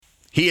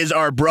He is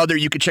our brother.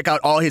 You can check out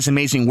all his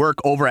amazing work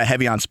over at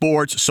Heavy on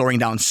Sports, Soaring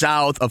Down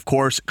South, of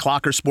course,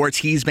 Clocker Sports.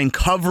 He's been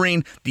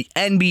covering the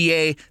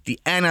NBA, the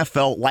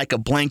NFL like a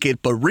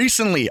blanket. But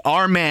recently,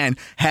 our man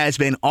has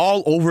been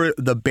all over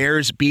the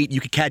Bears beat.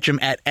 You can catch him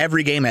at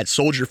every game at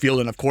Soldier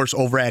Field and, of course,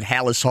 over at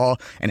Hallis Hall.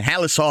 And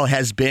Hallis Hall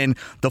has been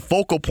the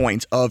focal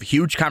point of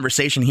huge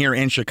conversation here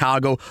in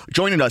Chicago.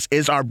 Joining us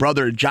is our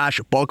brother,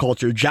 Josh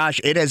Buckhalter. Josh,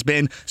 it has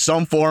been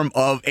some form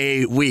of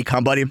a week,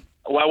 huh, buddy?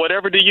 Well,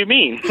 whatever do you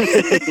mean?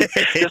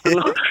 just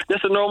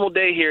a normal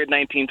day here at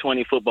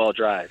 1920 Football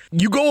Drive.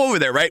 You go over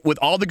there, right, with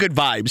all the good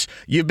vibes.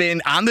 You've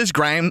been on this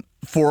grind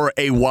for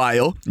a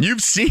while.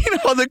 You've seen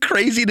all the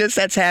craziness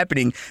that's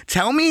happening.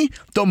 Tell me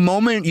the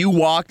moment you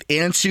walked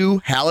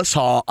into Hallis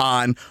Hall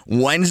on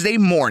Wednesday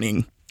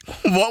morning.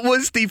 What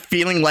was the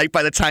feeling like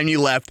by the time you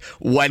left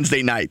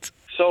Wednesday night?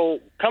 So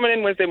coming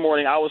in Wednesday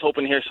morning, I was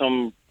hoping to hear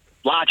some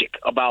logic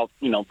about,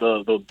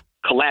 the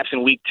collapse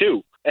in week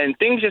 2. And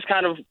things just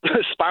kind of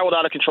spiraled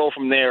out of control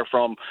from there,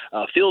 from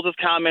Fields'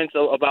 comments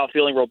about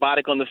feeling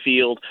robotic on the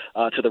field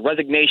to the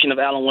resignation of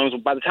Alan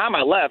Williams. By the time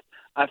I left,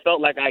 I felt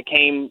like I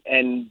came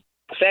and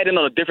sat in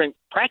on a different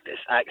practice.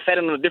 I sat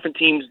in on a different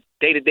team's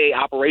day-to-day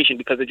operation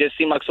because it just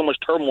seemed like so much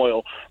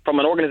turmoil from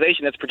an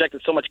organization that's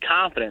projected so much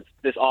confidence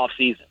this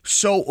offseason.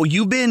 So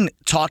you've been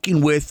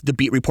talking with the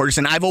beat reporters,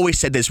 and I've always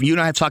said this. You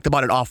and I have talked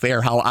about it off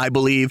air, how I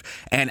believe,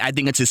 and I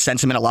think it's a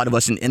sentiment a lot of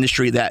us in the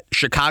industry, that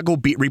Chicago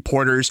beat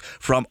reporters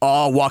from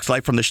all walks of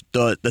life, from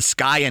the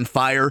sky and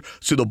fire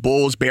to the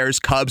Bulls, Bears,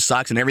 Cubs,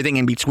 Sox, and everything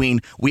in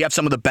between. We have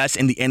some of the best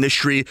in the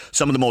industry,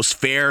 some of the most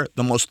fair,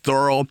 the most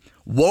thorough.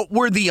 What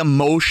were the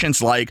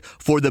emotions like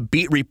for the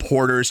beat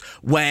reporters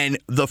when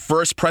the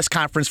first press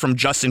conference from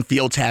Justin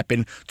Fields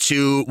happened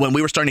to when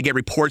we were starting to get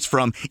reports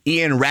from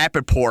Ian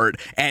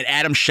Rappaport and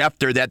Adam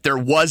Schefter that there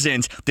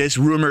wasn't this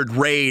rumored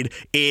raid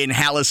in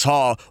Hallis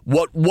Hall?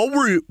 What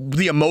were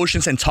the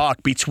emotions and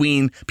talk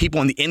between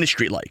people in the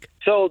industry like?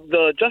 So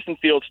the Justin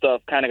Fields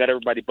stuff kind of got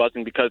everybody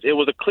buzzing because it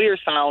was a clear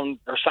sign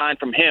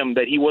from him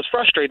that he was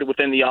frustrated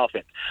within the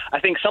offense. I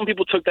think some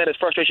people took that as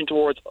frustration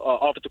towards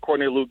offensive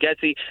coordinator Lou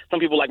Getsy. Some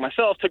people like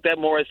myself took that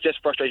more as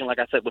just frustration, like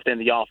I said, within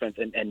the offense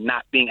and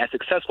not being as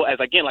successful as,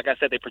 again, like I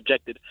said, they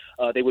projected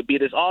they would be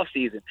this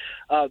offseason.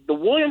 The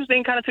Williams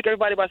thing kind of took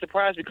everybody by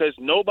surprise because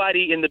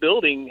nobody in the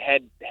building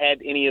had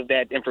any of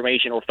that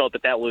information or felt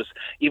that was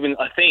even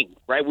a thing,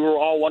 right? We were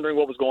all wondering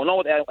what was going on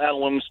with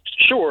Alan Williams,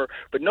 sure,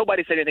 but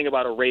nobody said anything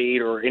about a raid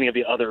or any of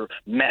the other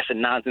mess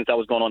and nonsense that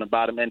was going on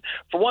about him. And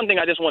for one thing,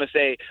 I just want to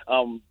say,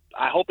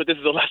 I hope that this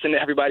is a lesson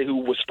to everybody who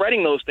was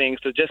spreading those things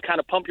to just kind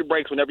of pump your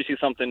brakes whenever you see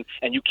something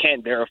and you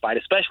can't verify it,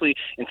 especially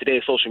in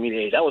today's social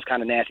media age. That was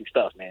kind of nasty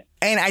stuff, man.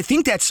 And I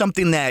think that's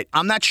something that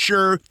I'm not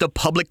sure the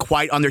public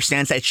quite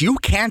understands, that you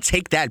can't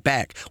take that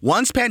back.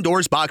 Once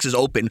Pandora's box is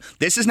open,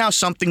 this is now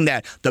something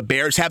that the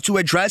Bears have to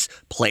address,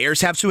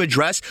 players have to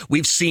address.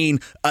 We've seen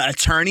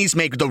attorneys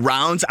make the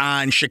rounds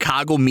on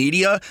Chicago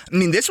media. I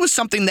mean, this was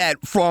something that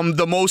from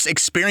the most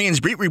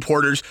experienced beat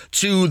reporters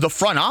to the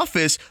front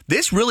office,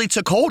 this really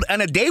took hold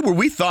on a day where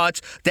we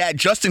thought that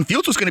Justin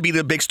Fields was going to be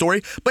the big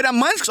story. But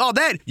amongst all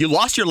that, you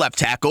lost your left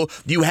tackle.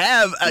 You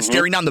have,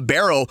 staring down the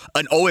barrel,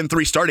 an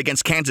 0-3 start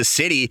against Kansas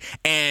City.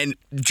 And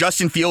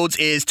Justin Fields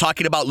is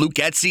talking about Luke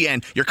Getsy,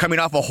 and you're coming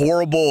off a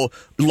horrible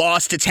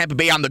loss to Tampa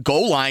Bay on the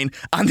goal line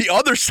on the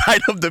other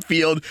side of the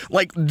field.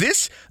 Like,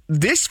 this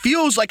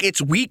feels like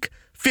it's week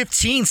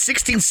 15,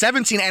 16,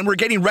 17, and we're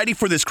getting ready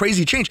for this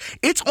crazy change.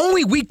 It's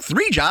only week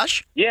 3,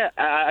 Josh. Yeah,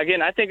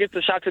 again, I think it's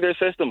a shock to their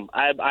system.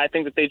 I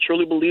think that they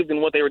truly believed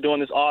in what they were doing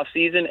this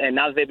offseason, and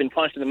now that they've been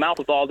punched in the mouth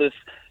with all this,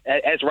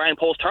 as Ryan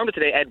Poles termed it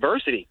today,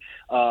 adversity,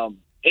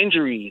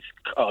 injuries,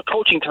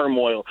 coaching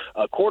turmoil,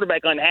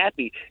 quarterback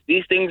unhappy.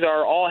 These things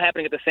are all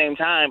happening at the same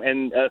time.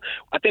 And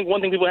I think one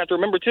thing people have to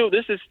remember, too,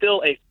 this is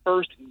still a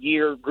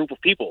first-year group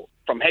of people,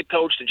 from head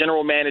coach to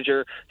general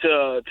manager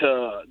to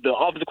the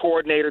offensive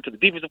coordinator to the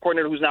defensive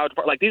coordinator who's now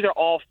 – like, these are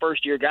all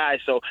first-year guys.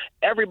 So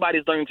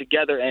everybody's learning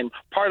together, and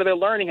part of their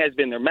learning has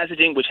been their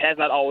messaging, which has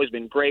not always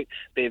been great.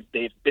 They've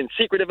been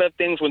secretive of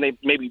things when they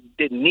maybe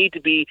didn't need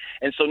to be.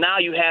 And so now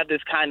you have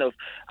this kind of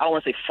 – I don't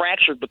want to say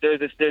fractured, but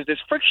there's this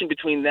friction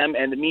between them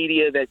and the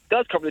media that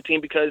does cover the team,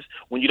 because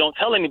when you don't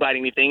tell anybody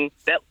anything,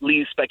 that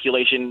leaves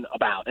speculation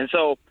about. And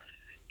so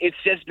it's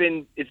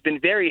been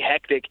very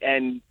hectic,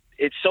 and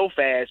it's so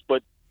fast.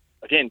 But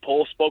again,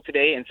 Poles spoke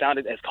today and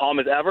sounded as calm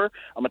as ever.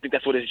 I think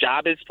that's what his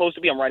job is supposed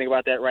to be. I'm writing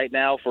about that right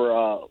now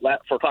for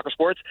Clocker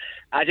Sports.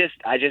 I just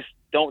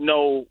don't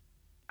know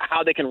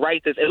how they can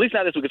write this, at least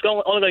not this week. It's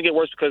only going to get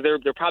worse because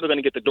they're probably going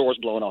to get the doors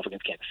blown off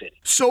against Kansas City.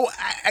 So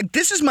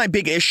this is my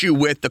big issue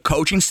with the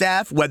coaching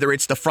staff, whether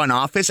it's the front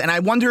office, and I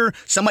wonder,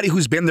 somebody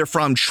who's been there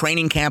from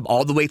training camp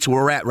all the way to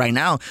where we're at right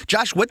now,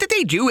 Josh, what did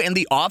they do in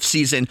the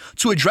offseason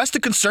to address the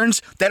concerns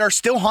that are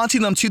still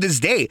haunting them to this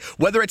day?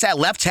 Whether it's at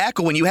left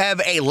tackle, when you have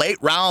a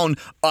late-round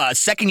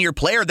second-year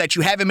player that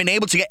you haven't been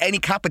able to get any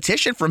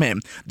competition from him.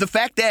 The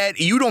fact that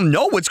you don't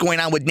know what's going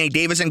on with Nate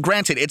Davis, and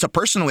granted, it's a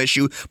personal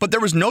issue, but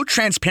there was no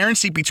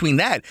transparency between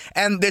that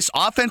and this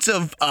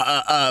offensive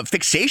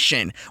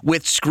fixation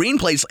with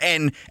screenplays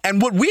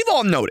and what we've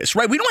all noticed,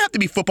 right? We don't have to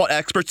be football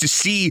experts to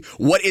see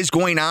what is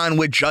going on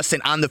with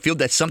Justin on the field,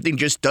 that something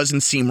just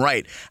doesn't seem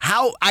right.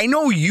 How I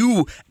know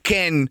you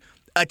can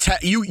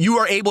you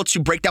are able to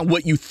break down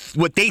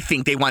what they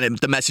think they wanted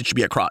the message to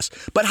be across.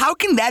 But how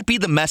can that be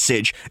the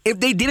message if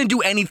they didn't do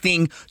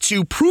anything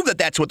to prove that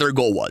that's what their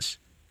goal was?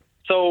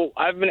 So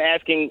I've been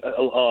asking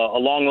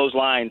along those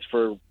lines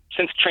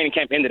since training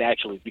camp ended,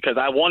 actually, because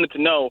I wanted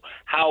to know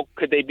how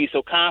could they be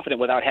so confident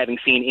without having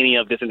seen any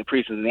of this in the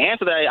preseason. And the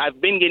answer that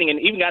I've been getting, and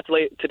even got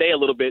to today a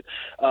little bit,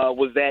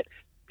 was that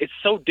it's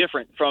so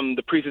different from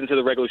the preseason to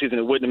the regular season,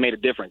 it wouldn't have made a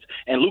difference.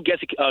 And Luke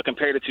Getsy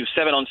compared it to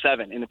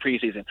 7-on-7 in the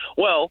preseason.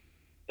 Well,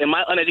 in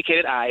my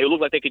uneducated eye, it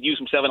looked like they could use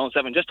some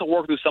 7-on-7 just to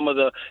work through some of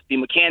the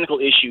mechanical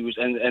issues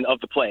and of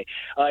the play.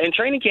 In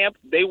training camp,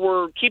 they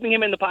were keeping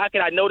him in the pocket.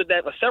 I noted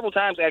that several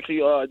times, actually,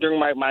 during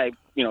my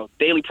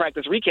daily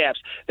practice recaps,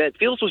 that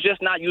Fields was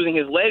just not using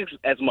his legs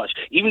as much.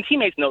 Even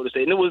teammates noticed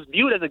it, and it was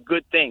viewed as a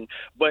good thing.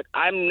 But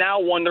I'm now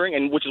wondering,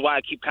 and which is why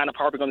I keep kind of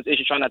harping on this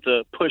issue, trying not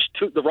to push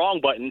the wrong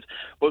buttons,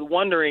 but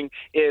wondering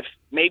if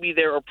maybe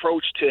their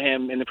approach to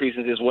him in the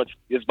preseason is what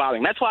is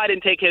bothering. That's why I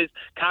didn't take his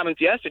comments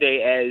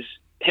yesterday as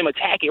him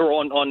attacking, or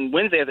on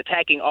Wednesday as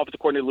attacking offensive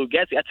coordinator Luke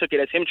Getsy. I took it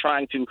as him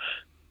trying to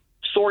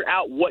sort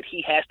out what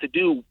he has to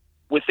do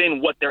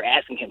within what they're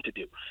asking him to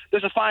do.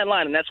 There's a fine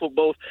line, and that's what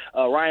both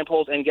Ryan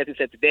Poles and Getsy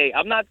said today.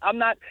 I'm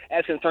not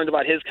as concerned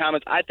about his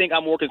comments. I think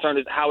I'm more concerned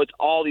with how it's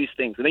all these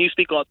things. And then you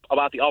speak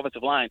about the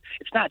offensive line.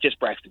 It's not just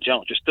Braxton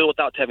Jones. You're still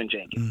without Tevin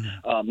Jenkins.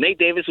 Nate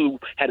Davis, who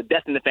had a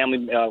death in the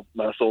family,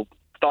 so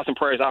thoughts and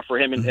prayers out for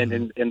him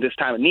in this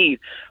time of need.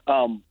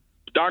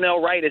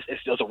 Darnell Wright is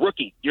a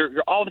rookie. Your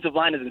offensive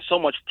line is in so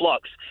much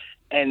flux,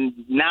 and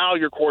now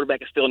your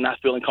quarterback is still not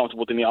feeling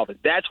comfortable within the offense.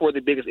 That's where the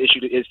biggest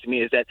issue is to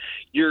me, is that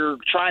you're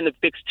trying to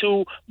fix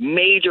two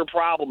major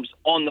problems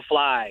on the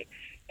fly,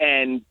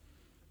 and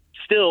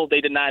still they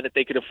deny that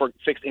they could have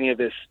fixed any of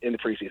this in the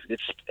preseason.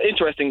 It's an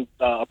interesting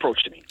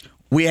approach to me.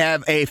 We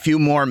have a few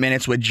more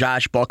minutes with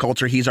Josh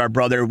Buckhalter. He's our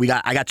brother.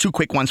 I got two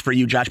quick ones for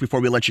you, Josh, before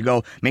we let you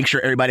go. Make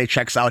sure everybody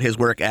checks out his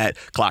work at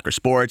Clocker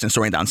Sports and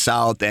Soaring Down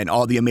South and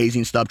all the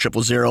amazing stuff,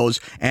 000.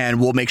 And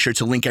we'll make sure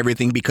to link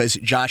everything because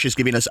Josh is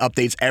giving us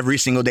updates every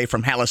single day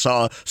from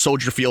Halasaw,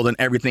 Soldier Field, and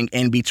everything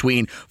in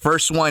between.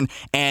 First one,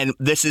 and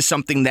this is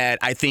something that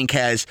I think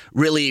has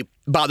really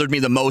bothered me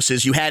the most,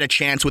 is you had a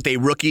chance with a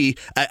rookie,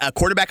 a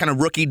quarterback on a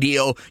rookie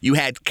deal. You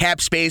had cap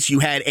space, you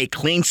had a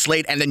clean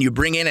slate, and then you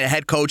bring in a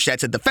head coach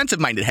that's a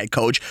defensive-minded head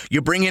coach.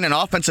 You bring in an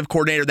offensive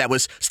coordinator that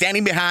was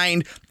standing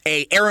behind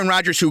a Aaron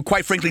Rodgers who,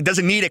 quite frankly,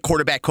 doesn't need a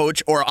quarterback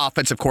coach or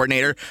offensive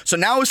coordinator. So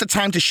now is the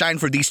time to shine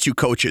for these two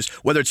coaches,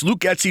 whether it's Luke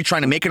Getsy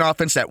trying to make an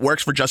offense that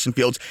works for Justin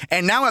Fields,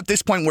 and now at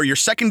this point where your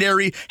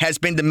secondary has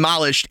been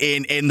demolished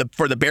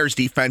for the Bears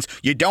defense,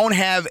 you don't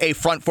have a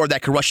front four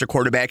that can rush the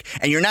quarterback,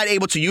 and you're not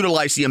able to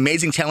utilize the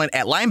amazing talent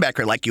at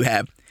linebacker like you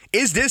have.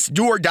 Is this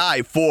do or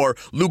die for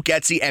Luke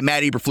Getsy and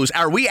Matt Eberflus?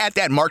 Are we at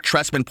that Mark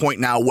Trestman point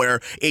now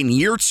where in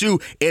year two,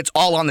 it's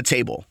all on the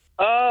table?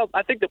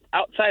 I think the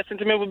outside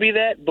sentiment would be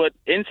that, but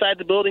inside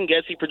the building,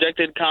 Getsy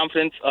projected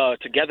confidence,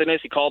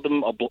 togetherness. He called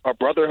them a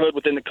brotherhood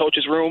within the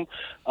coach's room.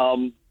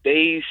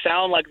 They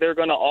sound like they're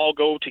going to all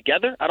go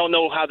together. I don't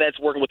know how that's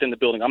working within the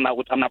building. I'm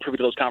not privy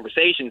to those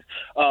conversations,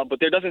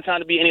 but there doesn't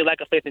sound to be any lack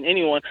of faith in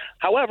anyone.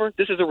 However,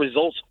 this is a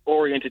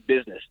results-oriented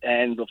business,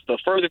 and the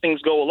further things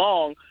go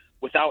along,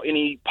 without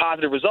any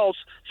positive results,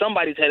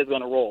 somebody's head is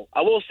going to roll.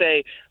 I will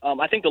say,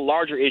 I think the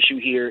larger issue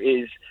here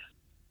is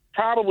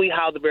probably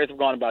how the Bears have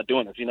gone about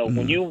doing this.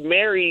 When you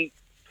marry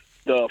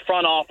the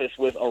front office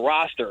with a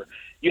roster,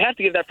 you have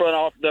to give that front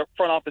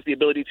office the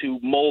ability to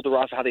mold the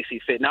roster how they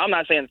see fit. Now, I'm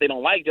not saying that they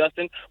don't like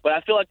Justin, but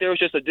I feel like there was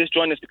just a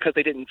disjointness because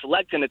they didn't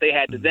select him, that they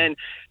had to then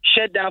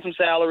shed down some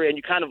salary, and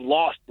you kind of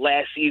lost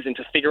last season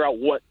to figure out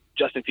what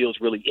Justin Fields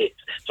really is.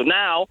 So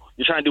now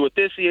you're trying to do it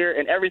this year,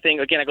 and everything.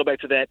 Again, I go back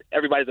to that.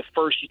 Everybody's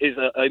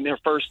in their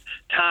first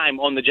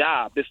time on the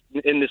job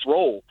in this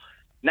role.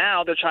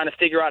 Now they're trying to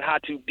figure out how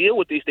to deal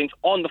with these things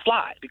on the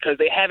fly because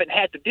they haven't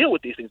had to deal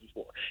with these things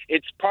before.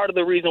 It's part of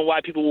the reason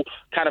why people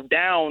kind of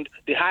downed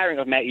the hiring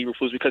of Matt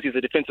Eberflus, because he's a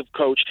defensive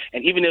coach.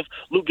 And even if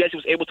Luke Getsy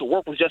was able to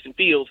work with Justin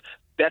Fields,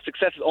 that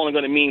success is only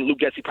going to mean Luke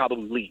Getsy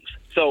probably leaves.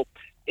 So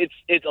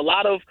it's a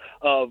lot of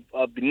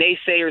the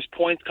naysayers'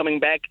 points coming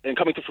back and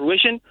coming to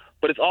fruition,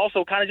 but it's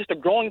also kind of just the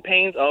growing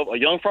pains of a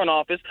young front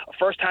office, a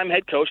first-time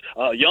head coach,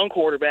 a young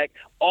quarterback,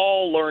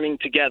 all learning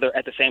together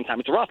at the same time.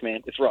 It's rough,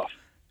 man. It's rough.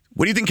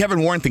 What do you think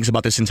Kevin Warren thinks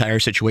about this entire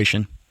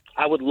situation?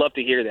 I would love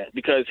to hear that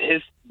because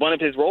one of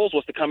his roles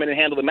was to come in and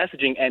handle the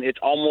messaging, and it's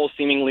almost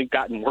seemingly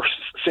gotten worse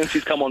since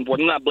he's come on board.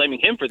 I'm not blaming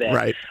him for that,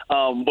 right?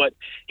 But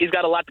he's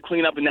got a lot to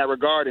clean up in that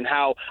regard, and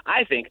how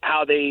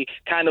they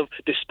kind of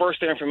disperse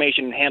their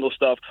information and handle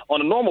stuff on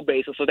a normal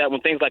basis, so that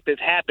when things like this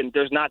happen,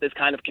 there's not this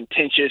kind of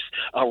contentious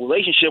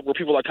relationship where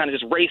people are kind of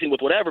just racing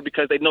with whatever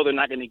because they know they're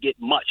not going to get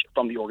much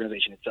from the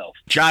organization itself.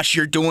 Josh,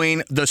 you're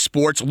doing the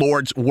Sports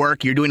Lord's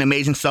work. You're doing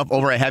amazing stuff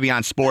over at Heavy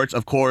on Sports,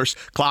 of course,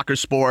 Clocker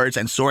Sports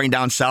and Soaring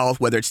Down South,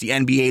 whether it's the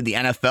NBA, the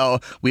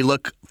NFL, We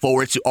look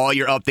forward to all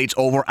your updates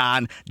over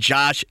on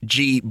Josh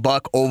G.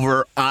 Buck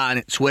over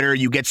on Twitter.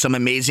 You get some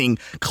amazing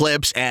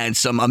clips and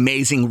some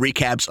amazing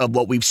recaps of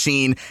what we've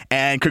seen.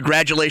 And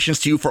congratulations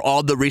to you for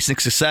all the recent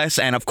success.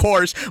 And of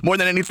course, more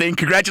than anything,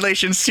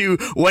 congratulations to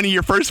one of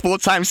your first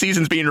full-time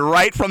seasons being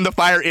right from the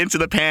fire into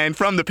the pan,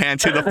 from the pan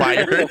to the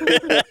fire.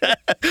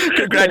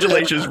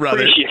 Congratulations,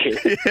 brother. Appreciate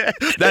it.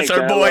 That's Thanks, our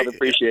man. boy.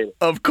 Appreciate it.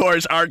 Of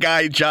course, our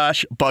guy,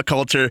 Josh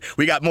Buckhalter.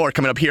 We got more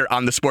coming up here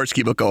on the Sports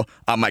Cubicle.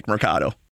 I'm Mike Mercado.